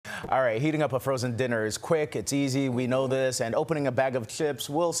All right, heating up a frozen dinner is quick, it's easy, we know this, and opening a bag of chips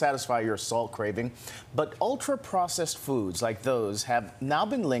will satisfy your salt craving. But ultra-processed foods like those have now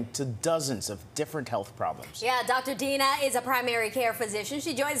been linked to dozens of different health problems. Yeah, Dr. Deena is a primary care physician.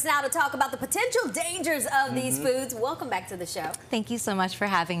 She joins us now to talk about the potential dangers of these foods. Welcome back to the show. Thank you so much for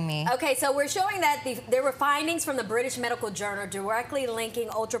having me. Okay, so we're showing that there were findings from the British Medical Journal directly linking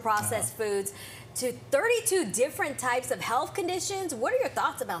ultra-processed foods to 32 different types of health conditions. What are your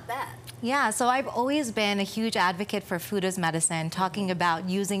thoughts about that? Yeah, so I've always been a huge advocate for food as medicine, talking about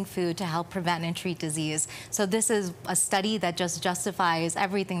using food to help prevent and treat disease. So this is a study that just justifies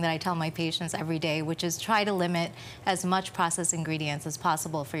everything that I tell my patients every day, which is try to limit as much processed ingredients as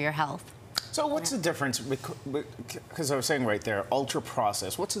possible for your health. So what's the difference, because I was saying right there,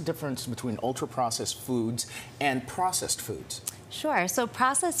 ultra-processed, what's the difference between ultra-processed foods and processed foods? Sure. So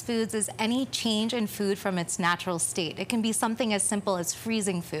processed foods is any change in food from its natural state. It can be something as simple as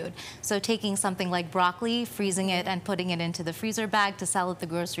freezing food. So taking something like broccoli, freezing it, and putting it into the freezer bag to sell at the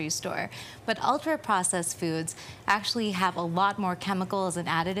grocery store. But ultra-processed foods actually have a lot more chemicals and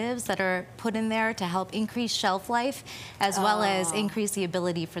additives that are put in there to help increase shelf life, as well as increase the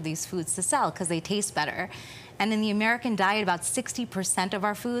ability for these foods to sell because they taste better. And in the American diet, about 60% of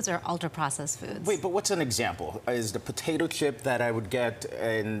our foods are ultra-processed foods. Wait, but what's an example? Is the potato chip that I would get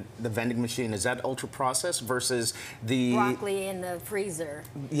in the vending machine, is that ultra-processed versus the... broccoli in the freezer.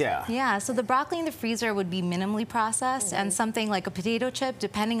 Yeah. Yeah, so the broccoli in the freezer would be minimally processed, and something like a potato chip,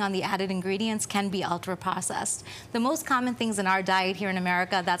 depending on the added ingredients, can be ultra-processed. The most common things in our diet here in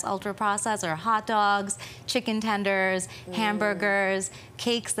America that's ultra-processed are hot dogs, chicken tenders, hamburgers,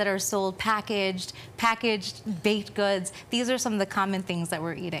 cakes that are sold packaged baked goods. These are some of the common things that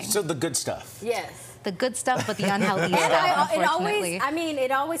we're eating. So the good stuff. Yes. The good stuff, but the unhealthy stuff, unfortunately.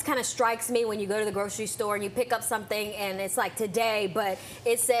 It always kind of strikes me when you go to the grocery store and you pick up something and it's like today, but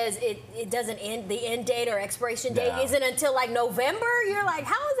it says it doesn't end, the end date or expiration date isn't until like November. You're like,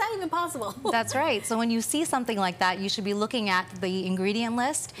 how is that even possible? That's right. So when you see something like that, you should be looking at the ingredient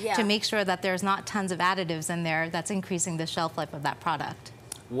list to make sure that there's not tons of additives in there that's increasing the shelf life of that product.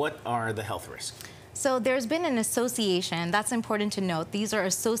 What are the health risks? So there's been an association. That's important to note. These are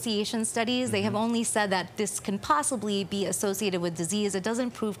association studies. They have only said that this can possibly be associated with disease. It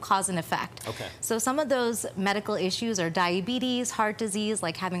doesn't prove cause and effect. Okay. So some of those medical issues are diabetes, heart disease,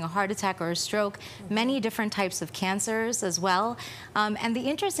 like having a heart attack or a stroke, many different types of cancers as well. And the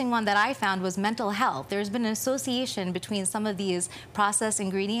interesting one that I found was mental health. There's been an association between some of these processed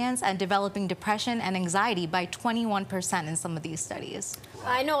ingredients and developing depression and anxiety by 21% in some of these studies.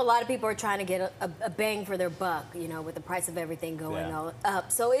 I know a lot of people are trying to get a bang for their buck, you know, with the price of everything going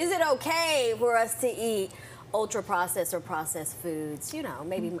up. So is it okay for us to eat ultra-processed or processed foods, you know,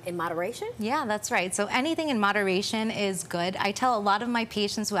 maybe in moderation? Yeah, that's right. So anything in moderation is good. I tell a lot of my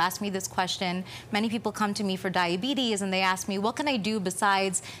patients who ask me this question, many people come to me for diabetes and they ask me, what can I do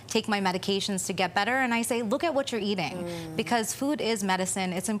besides take my medications to get better? And I say, look at what you're eating, because food is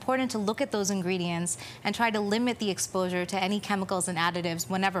medicine. It's important to look at those ingredients and try to limit the exposure to any chemicals and additives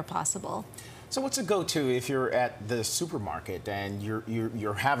whenever possible. So what's a go-to if you're at the supermarket and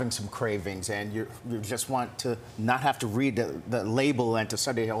you're having some cravings and you just want to not have to read the label and to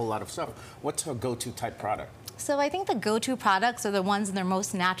study a whole lot of stuff? What's a go-to type product? So I think the go-to products are the ones in their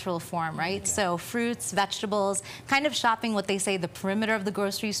most natural form, right? So fruits, vegetables, kind of shopping what they say the perimeter of the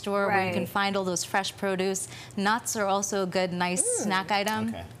grocery store where you can find all those fresh produce. Nuts are also a good, nice snack item.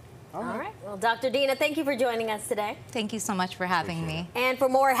 Okay. All right. Well, Dr. Deena, thank you for joining us today. Thank you so much for having me. And for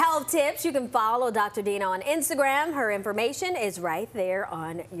more health tips, you can follow Dr. Deena on Instagram. Her information is right there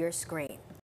on your screen.